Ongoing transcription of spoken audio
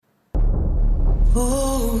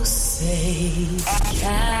Oh, say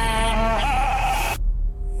can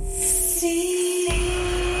see.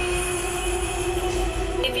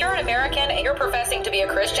 If you're an American and you're professing to be a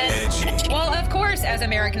Christian, well, of course, as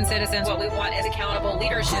American citizens, what we want is accountable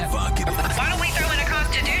leadership. Why don't we throw in a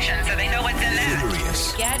constitution so they know what's in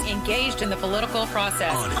that? Get engaged in the political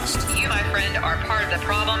process. Honest. You, my friend, are part of the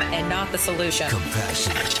problem and not the solution.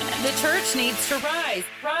 Compassionate. The church needs to rise.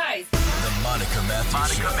 Rise. The Monica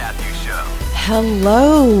Matthews Show.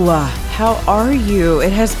 Hello. How are you?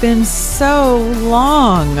 It has been so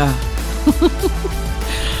long.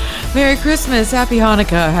 Merry Christmas, Happy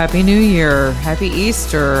Hanukkah, Happy New Year, Happy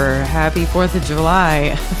Easter, Happy 4th of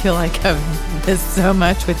July. I feel like I've missed so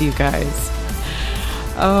much with you guys.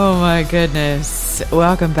 Oh my goodness.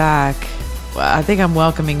 Welcome back. Well, I think I'm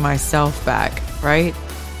welcoming myself back, right?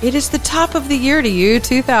 It is the top of the year to you,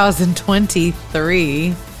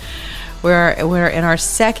 2023. We're in our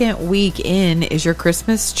second week in. Is your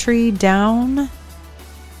Christmas tree down?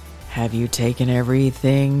 Have you taken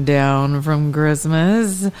everything down from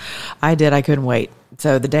Christmas? I did. I couldn't wait.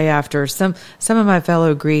 So the day after, some of my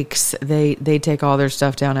fellow Greeks, they take all their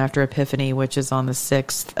stuff down after Epiphany, which is on the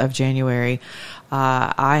 6th of January.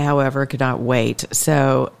 I, however, could not wait.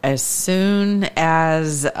 So as soon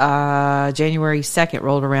as January 2nd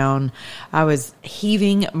rolled around, I was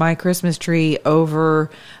heaving my Christmas tree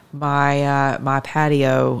over my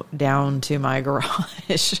patio down to my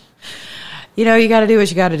garage. You know, you got to do what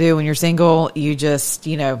you got to do when you're single. You just,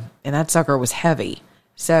 and that sucker was heavy.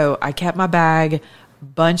 So I kept my bag,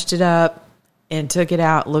 bunched it up, and took it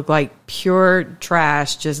out. Looked like pure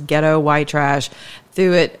trash, just ghetto white trash.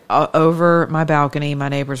 Threw it over my balcony. My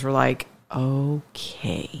neighbors were like,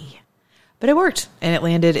 okay. But it worked, and it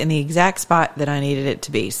landed in the exact spot that I needed it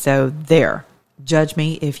to be. So there. Judge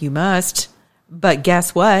me if you must. But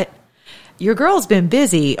guess what? Your girl's been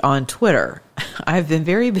busy on Twitter. I've been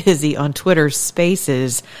very busy on Twitter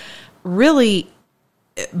Spaces. Really,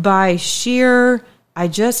 by sheer, I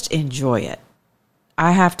just enjoy it.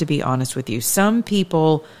 I have to be honest with you. Some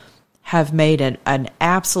people have made an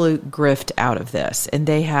absolute grift out of this. And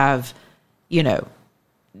they have,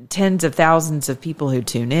 tens of thousands of people who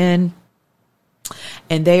tune in.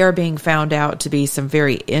 And they are being found out to be some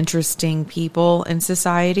very interesting people in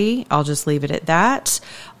society. I'll just leave it at that.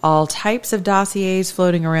 All types of dossiers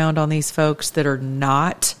floating around on these folks that are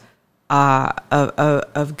not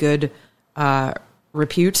of good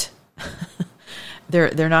repute.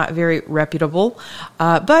 They're not very reputable,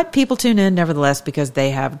 but people tune in nevertheless because they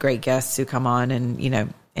have great guests who come on,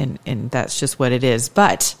 and and that's just what it is.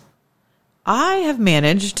 But I have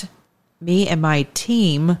managed, me and my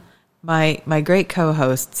team. My great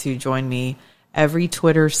co-hosts who join me every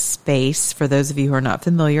Twitter space. For those of you who are not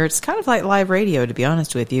familiar, it's kind of like live radio, to be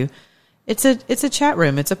honest with you. It's a chat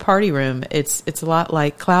room. It's a party room. It's a lot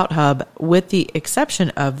like Clout Hub, with the exception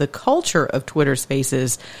of the culture of Twitter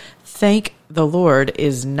spaces. Thank the Lord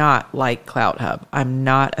is not like Clout Hub. I'm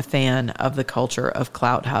not a fan of the culture of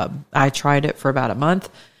Clout Hub. I tried it for about a month,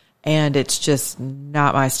 and it's just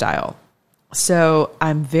not my style. So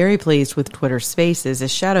I'm very pleased with Twitter Spaces,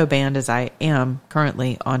 as shadow banned as I am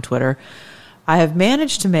currently on Twitter. I have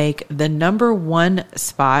managed to make the number one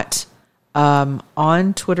spot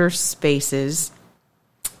on Twitter Spaces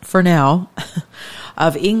for now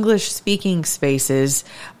of English speaking spaces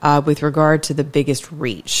with regard to the biggest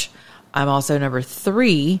reach. I'm also number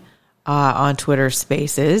 3 on Twitter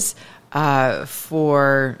Spaces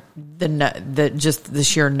for the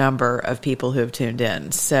sheer number of people who have tuned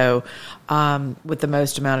in. So, with the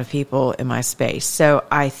most amount of people in my space. So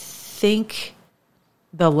I think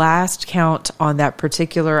the last count on that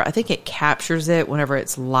particular, I think it captures it whenever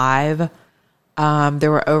it's live.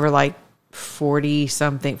 There were over like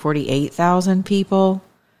 48,000 people.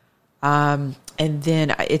 And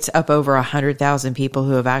then it's up over 100,000 people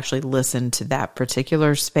who have actually listened to that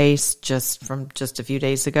particular space just a few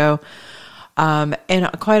days ago. And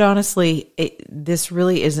quite honestly, this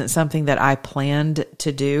really isn't something that I planned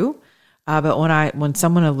to do. But when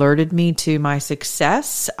someone alerted me to my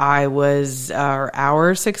success,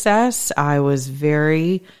 our success, I was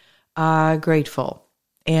very grateful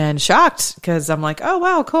and shocked, because I'm like, oh,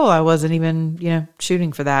 wow, cool. I wasn't even,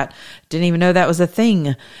 shooting for that. Didn't even know that was a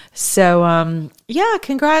thing. So, yeah,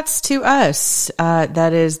 congrats to us.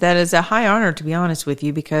 That is a high honor, to be honest with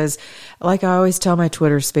you, because like I always tell my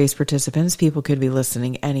Twitter space participants, people could be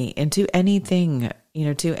listening into anything,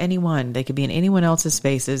 to anyone. They could be in anyone else's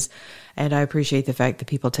spaces. And I appreciate the fact that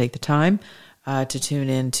people take the time to tune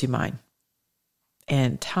in to mine.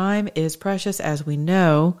 And time is precious, as we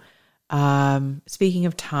know. Speaking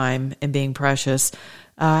of time and being precious,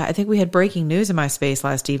 I think we had breaking news in my space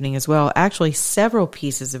last evening as well. Actually, several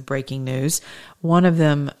pieces of breaking news. One of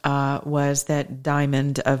them was that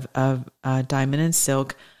Diamond and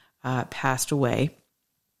Silk passed away,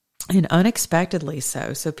 and unexpectedly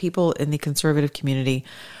so. So people in the conservative community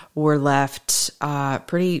were left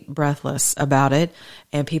pretty breathless about it,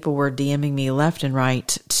 and people were DMing me left and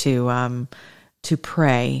right to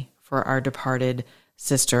pray for our departed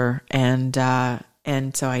sister, and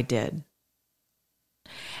so I did.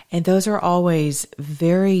 And those are always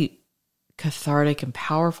very cathartic and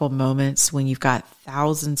powerful moments when you've got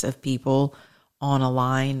thousands of people on a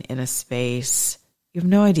line in a space. You have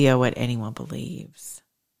no idea what anyone believes.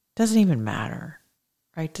 Doesn't even matter,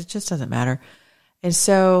 right? It just doesn't matter. And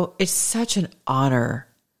so it's such an honor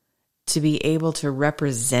to be able to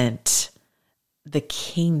represent the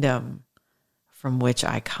kingdom from which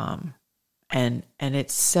I come. And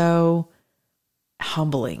it's so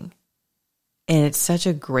humbling. And it's such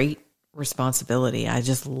a great responsibility. I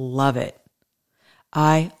just love it.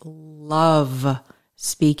 I love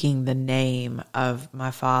speaking the name of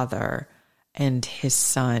my Father and his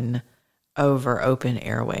Son over open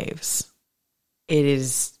airwaves. It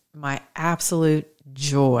is my absolute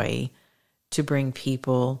joy to bring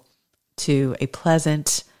people to a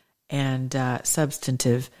pleasant and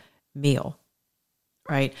substantive meal,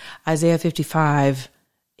 right? Isaiah 55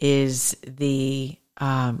 is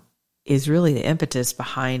really the impetus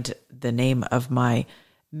behind the name of my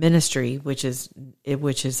ministry, which is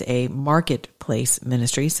a marketplace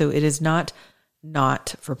ministry. So it is not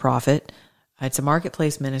for profit. It's a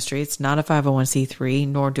marketplace ministry. It's not a 501c3,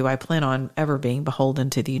 nor do I plan on ever being beholden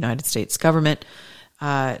to the United States government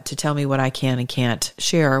to tell me what I can and can't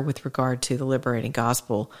share with regard to the liberating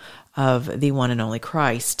gospel of the one and only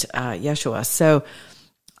Christ, Yeshua. So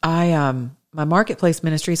my marketplace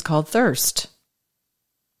ministry is called Thirst.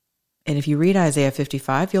 And if you read Isaiah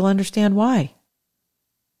 55, you'll understand why.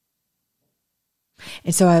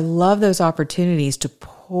 And so I love those opportunities to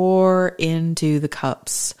pour into the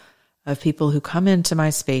cups of people who come into my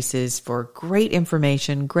spaces for great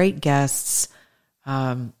information, great guests,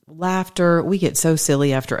 laughter. We get so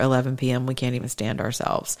silly after 11 p.m. we can't even stand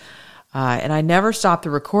ourselves. And I never stop the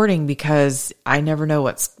recording because I never know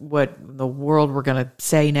what the world we're going to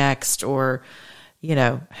say next, or,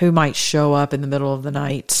 who might show up in the middle of the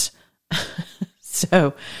night.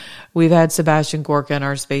 So we've had Sebastian Gorka in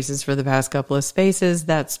our spaces for the past couple of spaces.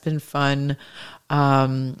 That's been fun.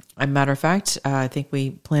 As a matter of fact, I think we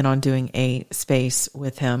plan on doing a space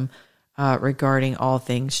with him regarding all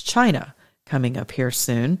things China coming up here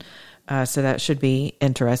soon. So that should be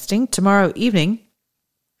interesting. Tomorrow evening,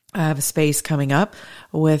 I have a space coming up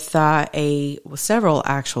with several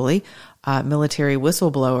actually military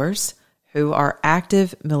whistleblowers who are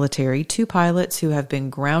active military, 2 pilots who have been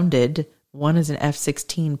grounded. One is an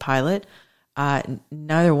F-16 pilot.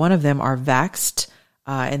 Neither one of them are vaxxed,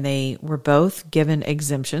 and they were both given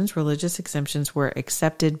exemptions. Religious exemptions were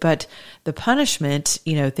accepted, but the punishment,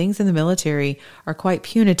 things in the military are quite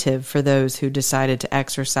punitive for those who decided to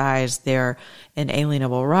exercise their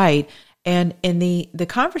inalienable right. And in the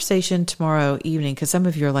conversation tomorrow evening, because some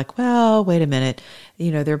of you are like, well, wait a minute,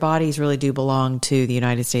 their bodies really do belong to the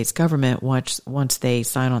United States government once they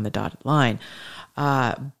sign on the dotted line.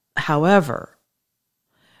 However,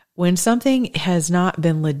 when something has not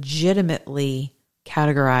been legitimately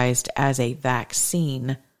categorized as a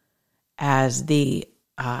vaccine, as the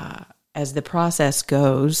process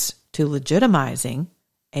goes to legitimizing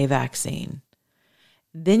a vaccine,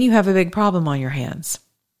 then you have a big problem on your hands.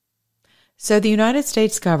 So the United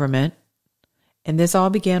States government, and this all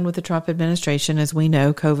began with the Trump administration. As we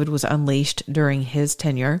know, COVID was unleashed during his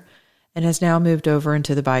tenure and has now moved over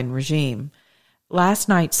into the Biden regime. Last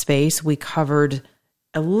night's space, we covered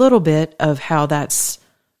a little bit of how that's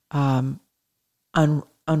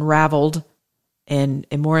unraveled, and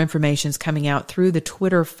more information is coming out through the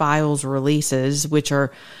Twitter files releases, which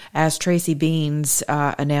are, as Tracy Beans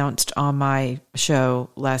announced on my show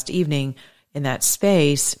last evening in that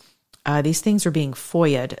space, these things are being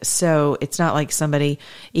FOIA'd. So it's not like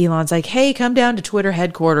Elon's like, hey, come down to Twitter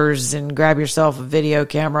headquarters and grab yourself a video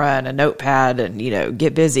camera and a notepad and,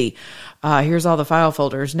 get busy. Here's all the file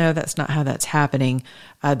folders. No, that's not how that's happening.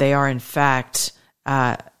 They are, in fact,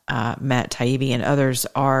 Matt Taibbi and others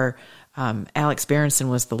are, Alex Berenson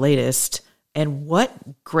was the latest. And what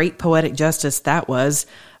great poetic justice that was,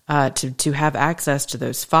 to have access to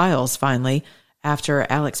those files finally, after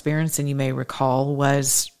Alex Berenson, you may recall,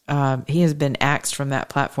 was, he has been axed from that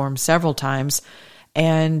platform several times.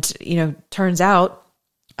 And, turns out,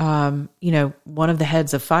 one of the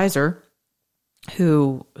heads of Pfizer,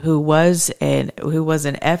 who was an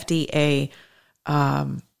FDA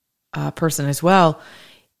person as well,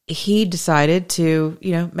 he decided to,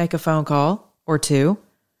 make a phone call or two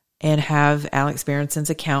and have Alex Berenson's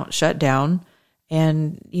account shut down.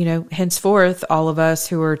 And, henceforth, all of us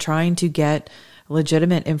who are trying to get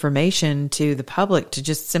legitimate information to the public to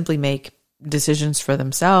just simply make decisions for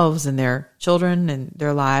themselves and their children and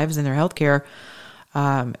their lives and their healthcare,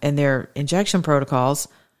 and their injection protocols,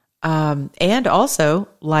 and also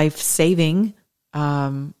life-saving,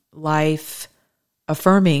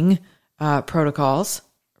 life-affirming protocols,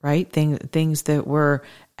 right? Things that were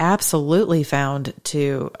absolutely found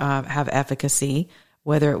to have efficacy,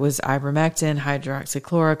 whether it was ivermectin,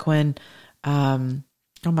 hydroxychloroquine, oh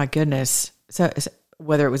my goodness. So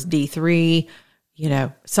whether it was D3,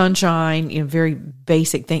 sunshine, very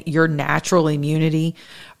basic thing, your natural immunity,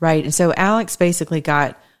 right? And so Alex basically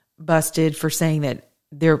got busted for saying that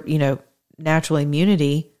their, natural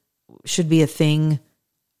immunity should be a thing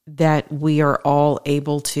that we are all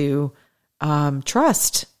able to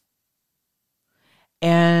trust.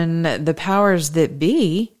 And the powers that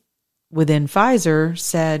be within Pfizer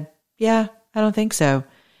said, yeah, I don't think so.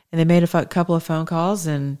 And they made a couple of phone calls,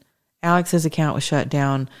 and Alex's account was shut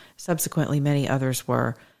down. Subsequently, many others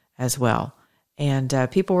were as well. And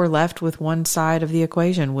people were left with one side of the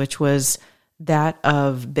equation, which was that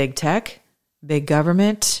of big tech, big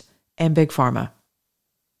government, and big pharma.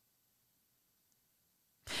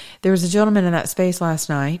 There was a gentleman in that space last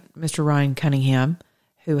night, Mr. Ryan Cunningham,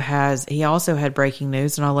 he also had breaking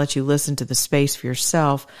news, and I'll let you listen to the space for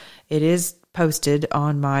yourself. It is posted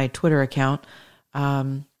on my Twitter account.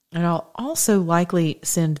 And I'll also likely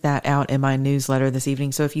send that out in my newsletter this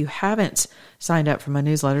evening. So if you haven't signed up for my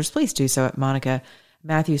newsletters, please do so at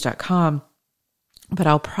monicamatthews.com. But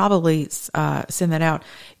I'll probably send that out.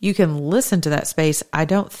 You can listen to that space. I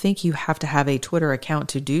don't think you have to have a Twitter account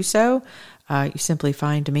to do so. You simply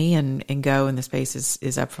find me and go, and the space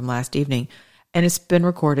is up from last evening. And it's been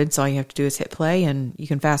recorded, so all you have to do is hit play, and you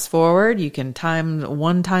can fast forward. You can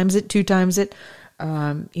one times it, two times it,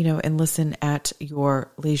 and listen at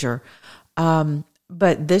your leisure.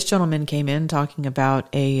 But this gentleman came in talking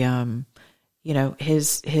about his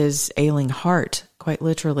ailing heart, quite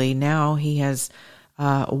literally. Now he has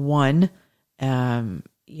won, in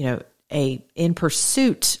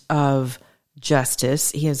pursuit of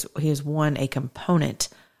justice. He has won a component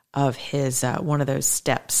of his one of those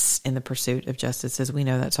steps in the pursuit of justice. As we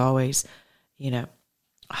know, that's always, a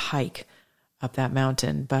hike up that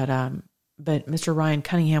mountain. But Mr. Ryan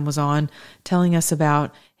Cunningham was on telling us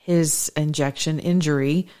about his injection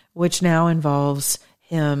injury, which now involves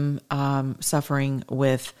him suffering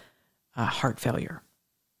with heart failure.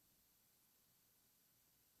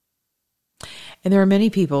 And there are many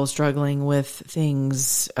people struggling with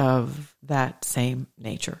things of that same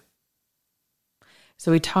nature.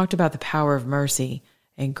 So we talked about the power of mercy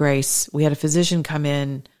and grace. We had a physician come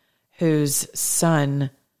in whose son,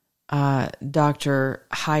 Dr.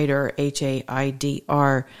 Hyder,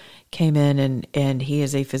 Haidr, came in, and he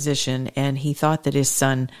is a physician, and he thought that his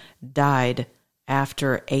son died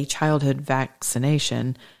after a childhood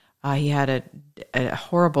vaccination. He had a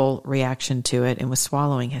horrible reaction to it and was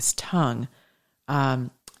swallowing his tongue, and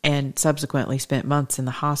subsequently spent months in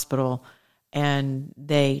the hospital. And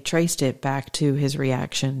they traced it back to his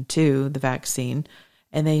reaction to the vaccine,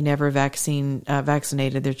 and they never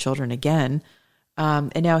vaccinated their children again.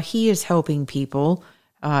 And now he is helping people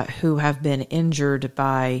who have been injured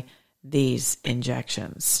by these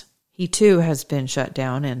injections. He too has been shut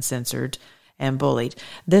down and censored and bullied.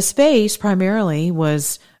 The space primarily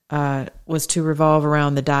was to revolve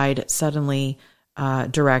around the Died Suddenly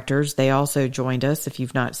directors. They also joined us. If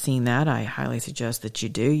you've not seen that, I highly suggest that you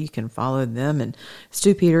do. You can follow them, and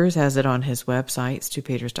Stu Peters has it on his website,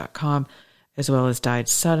 stupeters.com, as well as Died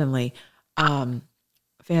Suddenly.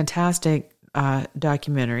 Fantastic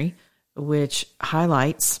documentary, which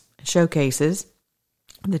highlights, showcases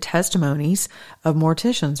the testimonies of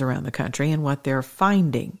morticians around the country and what they're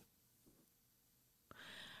finding.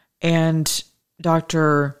 And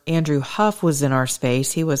Dr. Andrew Huff was in our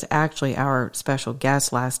space. He was actually our special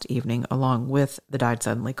guest last evening, along with the Died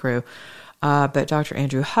Suddenly crew. But Dr.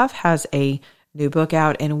 Andrew Huff has a new book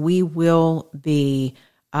out, and we will be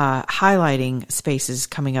highlighting spaces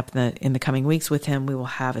coming up in the coming weeks with him. We will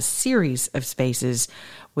have a series of spaces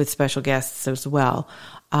with special guests as well.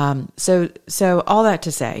 So all that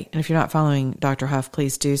to say, and if you're not following Dr. Huff,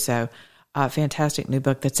 please do so. Fantastic new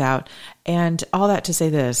book that's out. And all that to say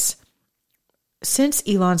this: since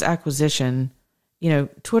Elon's acquisition,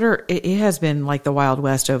 Twitter, it has been like the Wild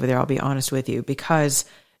West over there, I'll be honest with you, because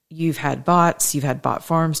you've had bots, you've had bot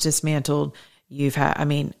farms dismantled, You've had, I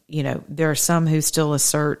mean, there are some who still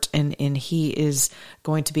assert, and he is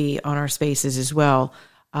going to be on our spaces as well.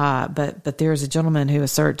 But there's a gentleman who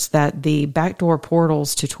asserts that the backdoor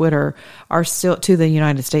portals to Twitter are still, to the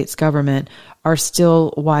United States government, are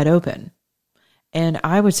still wide open. And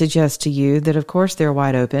I would suggest to you that, of course, they're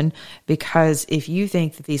wide open, because if you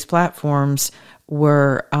think that these platforms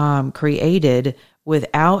were created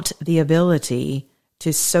without the ability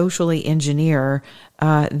to socially engineer,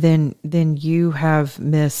 then you have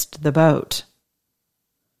missed the boat.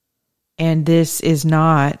 And this is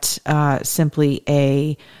not simply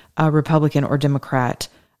a Republican or Democrat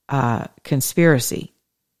conspiracy.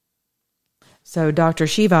 So Dr.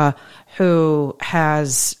 Shiva, who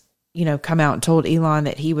has come out and told Elon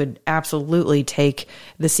that he would absolutely take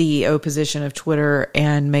the CEO position of Twitter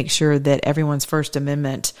and make sure that everyone's First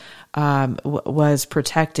Amendment was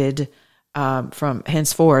protected from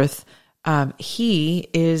henceforth, he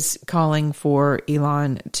is calling for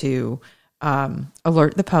Elon to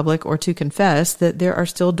alert the public or to confess that there are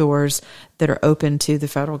still doors that are open to the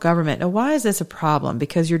federal government. Now, why is this a problem?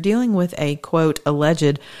 Because you're dealing with a, quote,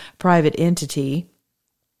 alleged private entity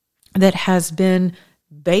that has been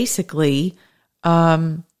basically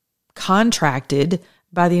contracted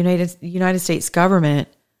by the United States government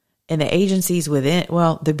and the agencies within,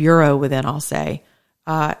 well, the bureau within, I'll say,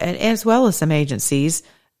 and as well as some agencies,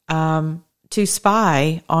 to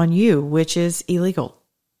spy on you, which is illegal.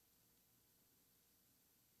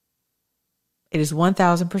 It is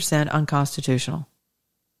 1,000% unconstitutional.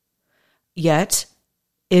 Yet,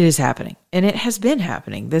 it is happening, and it has been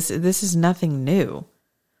happening. This is nothing new.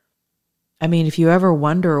 I mean, if you ever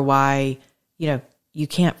wonder why, you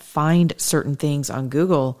can't find certain things on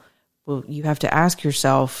Google, well, you have to ask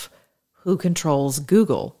yourself, who controls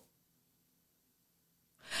Google?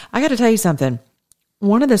 I got to tell you something.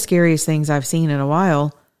 One of the scariest things I've seen in a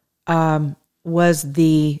while was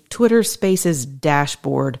the Twitter Spaces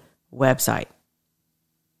dashboard website.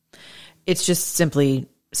 It's just simply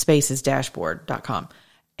spacesdashboard.com.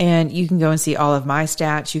 And you can go and see all of my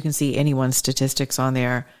stats. You can see anyone's statistics on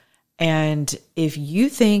there. And if you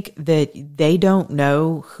think that they don't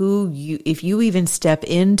know if you even step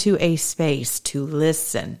into a space to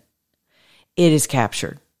listen, it is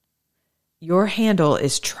captured. Your handle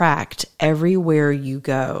is tracked everywhere you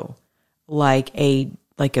go, like a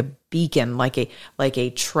beacon, like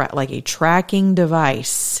a tracking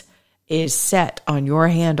device is set on your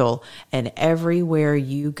handle, and everywhere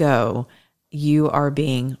you go, you are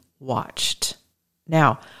being watched.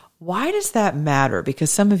 Now, why does that matter?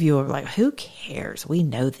 Because some of you are like, who cares? We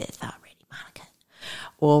know this already, Monica.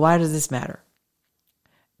 Well, why does this matter?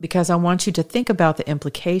 Because I want you to think about the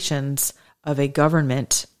implications of a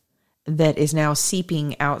government that is now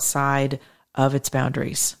seeping outside of its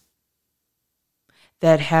boundaries,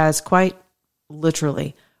 that has quite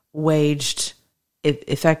literally waged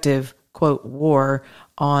effective, quote, war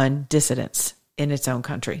on dissidents in its own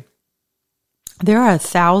country. There are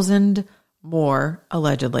 1,000 more,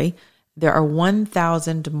 allegedly, there are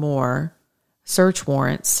 1,000 more search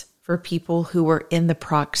warrants for people who were in the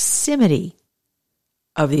proximity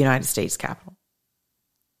of the United States Capitol.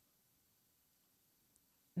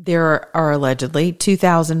 There are allegedly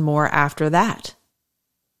 2,000 more after that.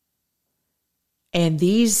 And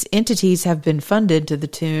these entities have been funded to the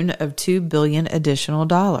tune of $2 billion additional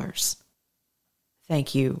dollars.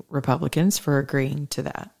 Thank you, Republicans, for agreeing to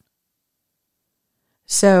that.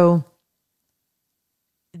 So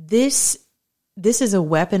this is a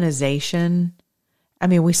weaponization. I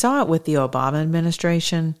mean, we saw it with the Obama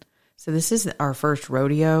administration. So this isn't our first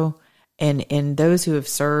rodeo. And those who have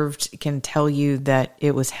served can tell you that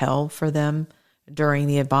it was hell for them during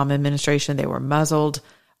the Obama administration. They were muzzled.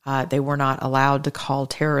 They were not allowed to call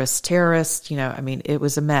terrorists. It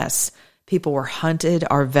was a mess. People were hunted.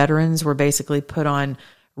 Our veterans were basically put on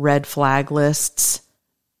red flag lists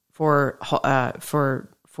for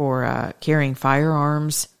carrying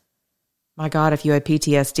firearms. My God, if you had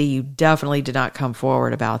PTSD, you definitely did not come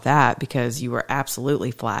forward about that, because you were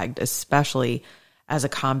absolutely flagged, especially as a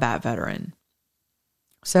combat veteran.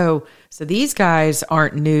 So these guys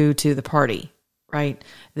aren't new to the party, right?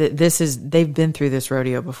 They've been through this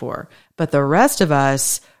rodeo before. But the rest of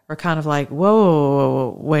us are kind of like,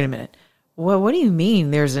 whoa, wait a minute. What do you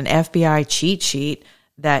mean there's an FBI cheat sheet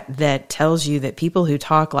that tells you that people who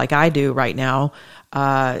talk like I do right now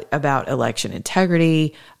about election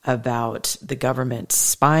integrity, about the government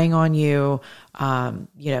spying on you,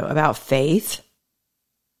 about faith,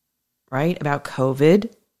 right? About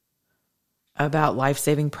COVID, about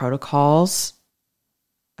life-saving protocols,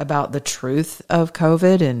 about the truth of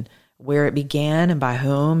COVID and where it began and by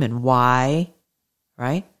whom and why,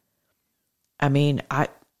 right? I mean,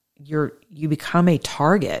 you become a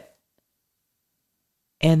target.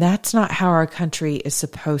 And that's not how our country is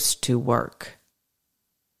supposed to work.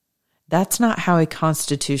 That's not how a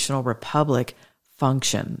constitutional republic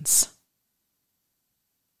functions.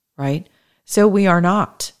 Right? So we are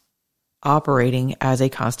not operating as a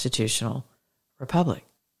constitutional republic.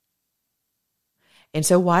 And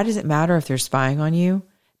so why does it matter if they're spying on you?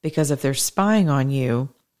 Because if they're spying on you,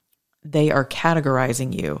 they are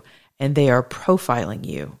categorizing you and they are profiling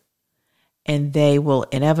you, and they will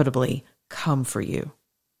inevitably come for you.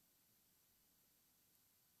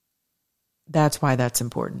 That's why that's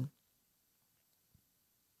important.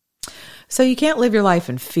 So you can't live your life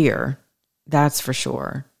in fear, that's for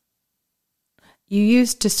sure. You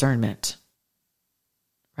use discernment,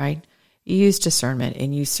 right? You use discernment,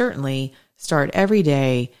 and you certainly start every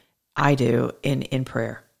day, I do, in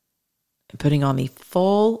prayer, and putting on the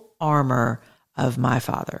full armor of my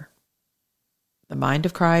Father, the mind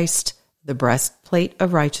of Christ, the breastplate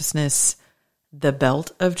of righteousness, the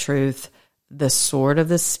belt of truth, the sword of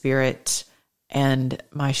the Spirit, and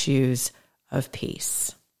my shoes of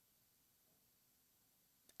peace.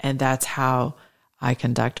 And that's how I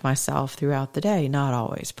conduct myself throughout the day. Not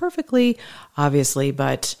always perfectly, obviously,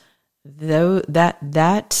 but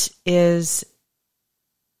that's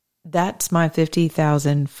my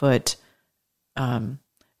 50,000 foot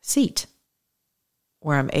seat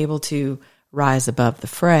where I'm able to rise above the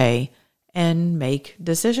fray and make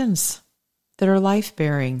decisions that are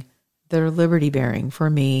life-bearing, that are liberty-bearing for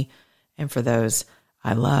me and for those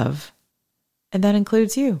I love. And that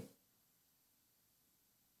includes you.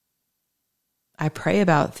 I pray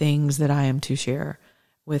about things that I am to share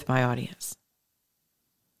with my audience.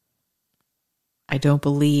 I don't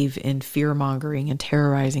believe in fear-mongering and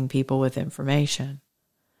terrorizing people with information.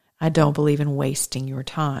 I don't believe in wasting your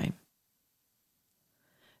time.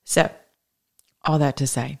 So, all that to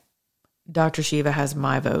say, Dr. Shiva has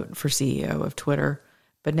my vote for CEO of Twitter,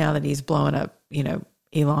 but now that he's blowing up,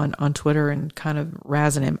 Elon on Twitter and kind of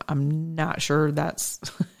razzing him, I'm not sure that's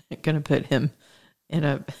going to put him in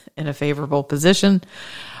a favorable position.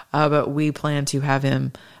 But we plan to have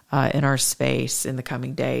him in our space in the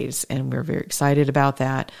coming days, and we're very excited about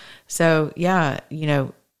that. So yeah,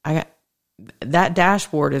 that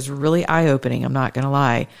dashboard is really eye-opening. I'm not going to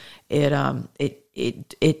lie.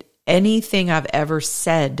 It anything I've ever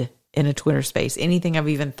said in a Twitter space, anything I've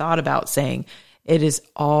even thought about saying, it is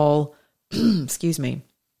all, excuse me,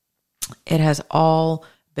 it has all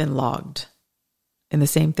been logged. And the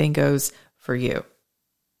same thing goes for you.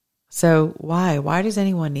 So why does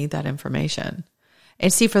anyone need that information?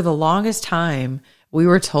 And see, for the longest time, we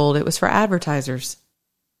were told it was for advertisers.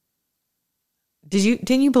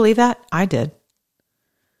 Didn't you believe that? I did.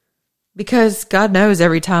 Because God knows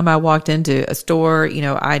every time I walked into a store,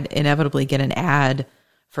 I'd inevitably get an ad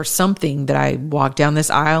for something that I walked down this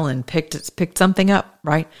aisle and picked something up,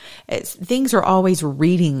 right? Things are always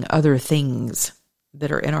reading other things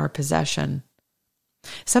that are in our possession.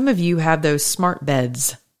 Some of you have those smart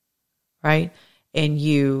beds, right? And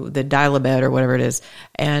the Dial-A-Bed or whatever it is.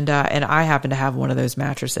 And I happen to have one of those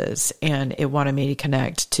mattresses, and it wanted me to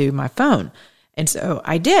connect to my phone. And so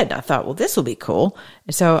I did. I thought, well, this will be cool.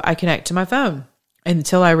 And so I connect to my phone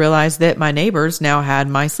until I realized that my neighbors now had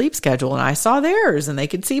my sleep schedule, and I saw theirs and they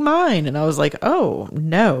could see mine. And I was like, oh,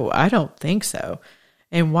 no, I don't think so.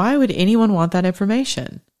 And why would anyone want that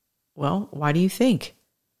information? Well, why do you think?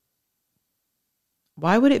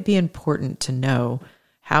 Why would it be important to know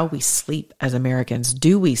how we sleep as Americans?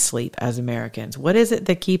 Do we sleep as Americans? What is it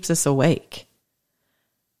that keeps us awake?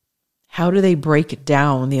 How do they break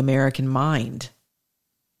down the American mind?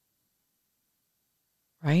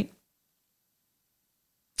 Right?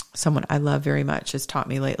 Someone I love very much has taught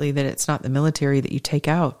me lately that it's not the military that you take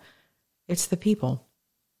out, it's the people.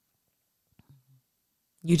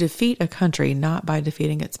 You defeat a country not by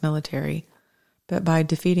defeating its military, but by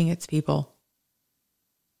defeating its people.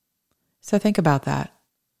 So think about that.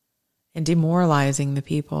 And demoralizing the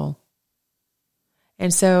people.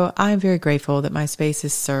 And so I'm very grateful that my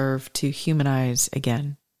spaces serve to humanize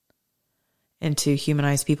again and to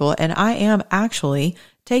humanize people. And I am actually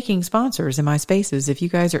taking sponsors in my spaces. If you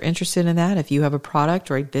guys are interested in that, if you have a product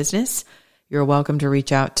or a business, you're welcome to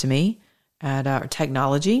reach out to me at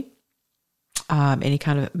technology, any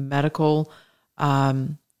kind of medical,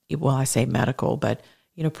 I say medical, but,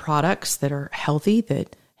 products that are healthy,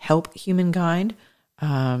 that help humankind.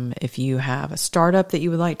 If you have a startup that you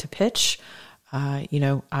would like to pitch,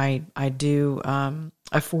 I do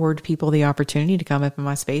afford people the opportunity to come up in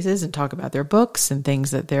my spaces and talk about their books and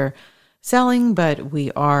things that they're selling, but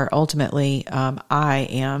we are ultimately, I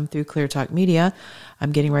am through Clear Talk Media.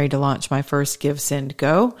 I'm getting ready to launch my first Give, Send,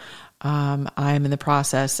 Go. I am in the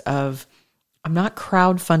process of, I'm not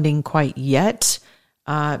crowdfunding quite yet,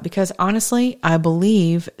 because honestly, I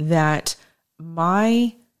believe that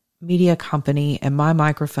my media company and my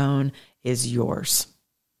microphone is yours.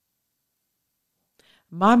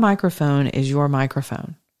 My microphone is your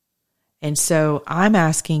microphone. And so I'm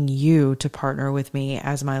asking you to partner with me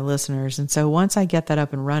as my listeners. And so once I get that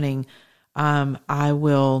up and running, I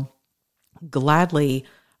will gladly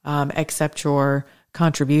accept your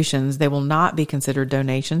contributions. They will not be considered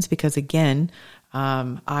donations because, again,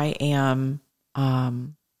 I am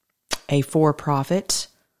a for-profit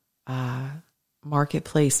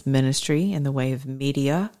marketplace ministry in the way of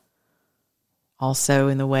media, also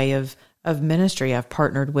in the way of ministry. I've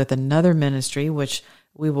partnered with another ministry, which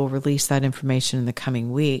we will release that information in the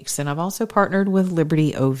coming weeks. And I've also partnered with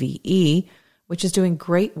Liberty OVE, which is doing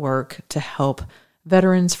great work to help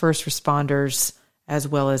veterans, first responders, as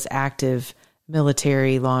well as active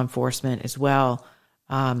military, law enforcement as well.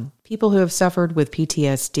 People who have suffered with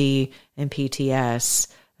PTSD and PTS.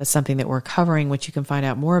 That's something that we're covering, which you can find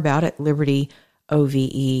out more about at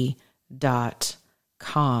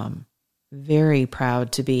libertyove.com. Very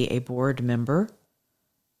proud to be a board member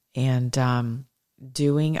and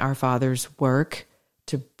doing our Father's work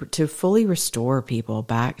to fully restore people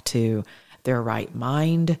back to their right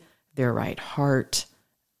mind, their right heart.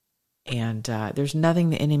 And there's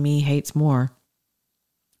nothing the enemy hates more,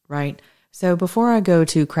 right? So before I go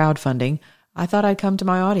to crowdfunding, I thought I'd come to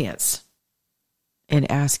my audience and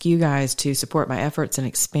ask you guys to support my efforts in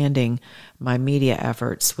expanding my media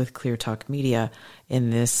efforts with Clear Talk Media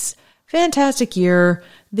in this fantastic year,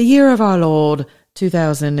 the year of our Lord,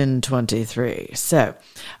 2023. So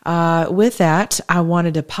with that, I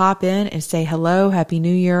wanted to pop in and say hello, Happy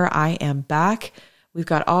New Year. I am back. We've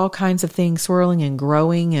got all kinds of things swirling and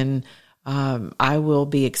growing, and I will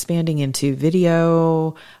be expanding into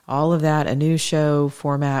video, all of that, a new show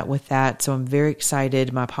format with that. So I'm very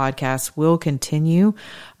excited. My podcast will continue,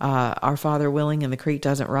 Our Father Willing and the Creek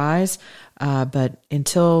Doesn't Rise. But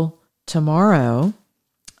until tomorrow,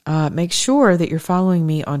 make sure that you're following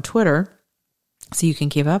me on Twitter so you can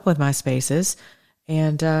keep up with my spaces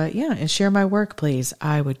and and share my work, please.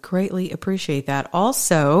 I would greatly appreciate that.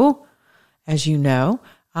 Also, as you know,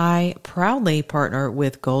 I proudly partner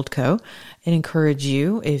with Goldco and encourage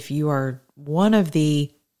you, if you are one of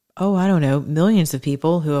the, millions of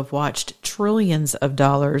people who have watched trillions of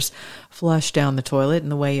dollars flush down the toilet in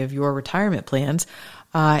the way of your retirement plans,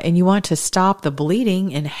 and you want to stop the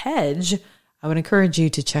bleeding and hedge, I would encourage you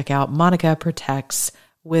to check out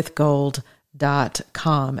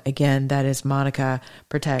MonicaProtectsWithGold.com. Again, that is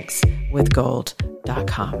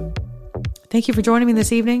MonicaProtectsWithGold.com. Thank you for joining me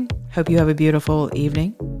this evening. Hope you have a beautiful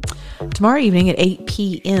evening. Tomorrow evening at 8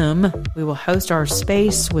 p.m., we will host our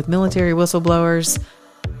space with military whistleblowers.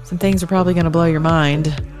 Some things are probably going to blow your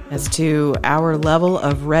mind as to our level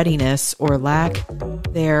of readiness or lack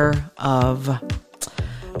thereof.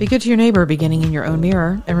 Be good to your neighbor, beginning in your own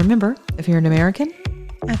mirror. And remember, if you're an American,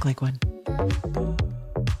 act like one.